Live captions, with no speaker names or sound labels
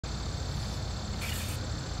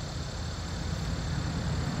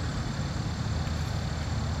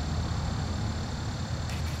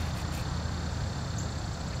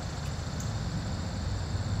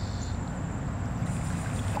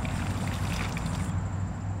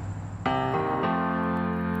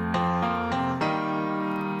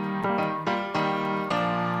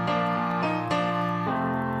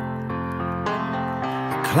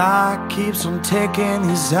clock keeps on ticking,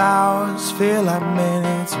 these hours feel like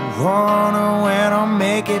minutes. I wonder when I'll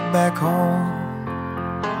make it back home.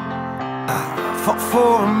 I thought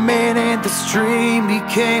for a minute this dream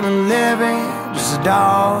became a living, just a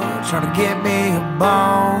dog trying to get me a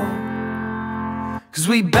bone. Cause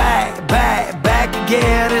we back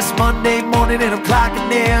again. It's Monday morning and I'm clocking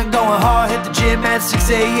in, going hard, hit the gym at 6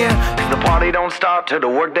 a.m. And the party don't start till the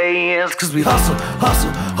workday ends. Cause we hustling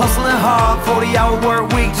hard, 40-hour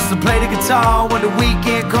work week just to play the guitar. When the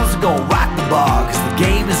weekend comes, we're gonna rock the bar. Cause the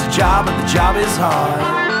game is a job and the job is hard.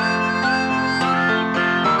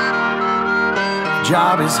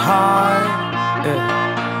 Job is hard, yeah.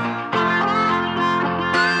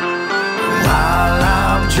 While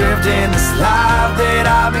I'm drifting this life that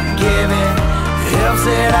I've been given, hills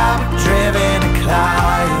that I've been driven to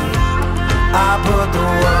climb, I put the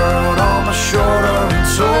world on my shoulder and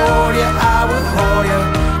told you I would hold you.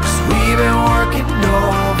 Cause we've been working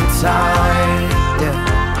overtime,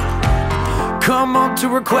 yeah. Come up to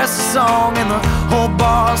request a song and the whole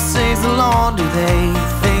bar sings along. Do they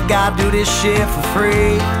think I do this shit for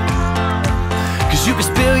free? Cause you can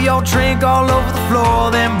spill your drink all over the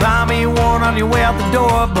floor, then buy me one on your way out the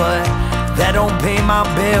door, but that don't pay my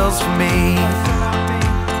bills for me.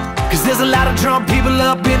 Cause there's a lot of drunk people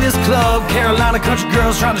up in this club, Carolina country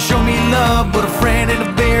girls trying to show me love, but a friend and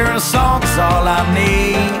a beer and a song is all I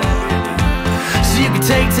need. So you can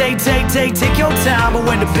take your time, but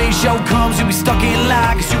when the big show comes, you'll be stuck in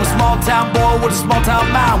line. Cause you a small town boy with a small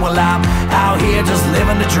town mind. Well, I'm out here just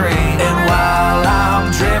living the dream. And while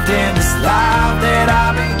I'm drifting this life that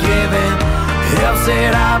I've been given, hills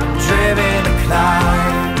that I've been driven to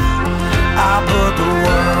climb, I put the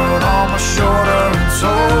world